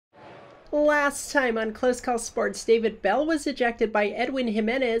Last time on Close Call Sports, David Bell was ejected by Edwin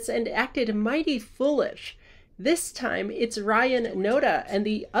Jimenez and acted mighty foolish. This time, it's Ryan Noda and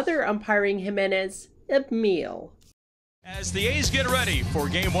the other umpiring Jimenez, Emil. As the A's get ready for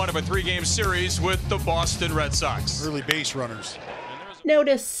Game 1 of a 3-game series with the Boston Red Sox. Early base runners.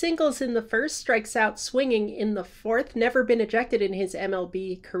 Noda singles in the first, strikes out swinging in the fourth, never been ejected in his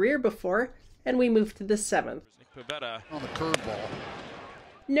MLB career before, and we move to the seventh. On the curveball.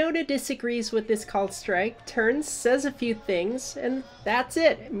 Noda disagrees with this called strike, turns, says a few things, and that's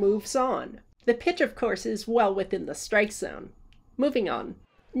it, moves on. The pitch, of course, is well within the strike zone. Moving on.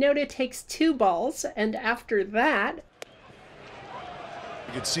 Noda takes 2 balls, and after that...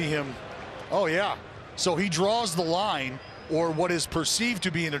 You could see him, oh yeah, so he draws the line, or what is perceived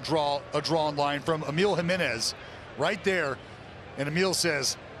to be in a drawn line from Emil Jimenez, right there, and Emil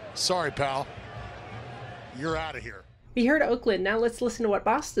says, sorry pal, you're out of here. We heard Oakland, now let's listen to what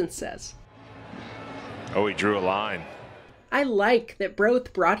Boston says. Oh, he drew a line. I like that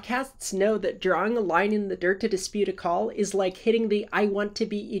both broadcasts know that drawing a line in the dirt to dispute a call is like hitting the I want to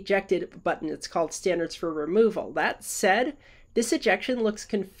be ejected button. It's called standards for removal. That said, this ejection looks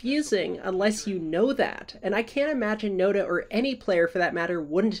confusing unless you know that, and I can't imagine Noda or any player for that matter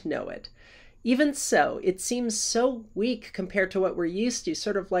wouldn't know it. Even so, it seems so weak compared to what we're used to,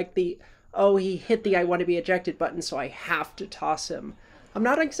 sort of like the, oh, he hit the I want to be ejected button, so I have to toss him. I'm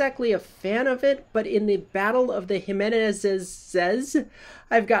not exactly a fan of it, but in the battle of the Jimenezes,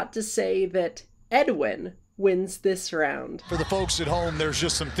 I've got to say that Edwin wins this round. For the folks at home, there's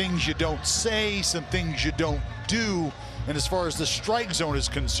just some things you don't say, some things you don't do, and as far as the strike zone is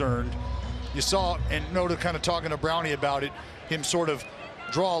concerned, you saw, and Noda kind of talking to Brownie about it, him sort of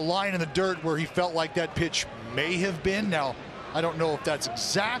draw a line in the dirt where he felt like that pitch may have been. Now, I don't know if that's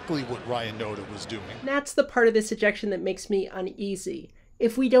exactly what Ryan Noda was doing. That's the part of this ejection that makes me uneasy.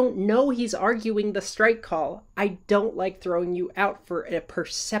 If we don't know he's arguing the strike call, I don't like throwing you out for a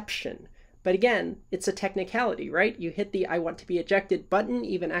perception. But again, it's a technicality, right? You hit the I want to be ejected button,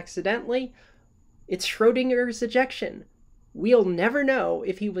 even accidentally. It's Schrodinger's ejection. We'll never know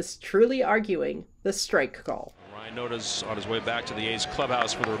if he was truly arguing the strike call. Ryan Noda's on his way back to the A's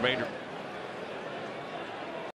clubhouse for the remainder.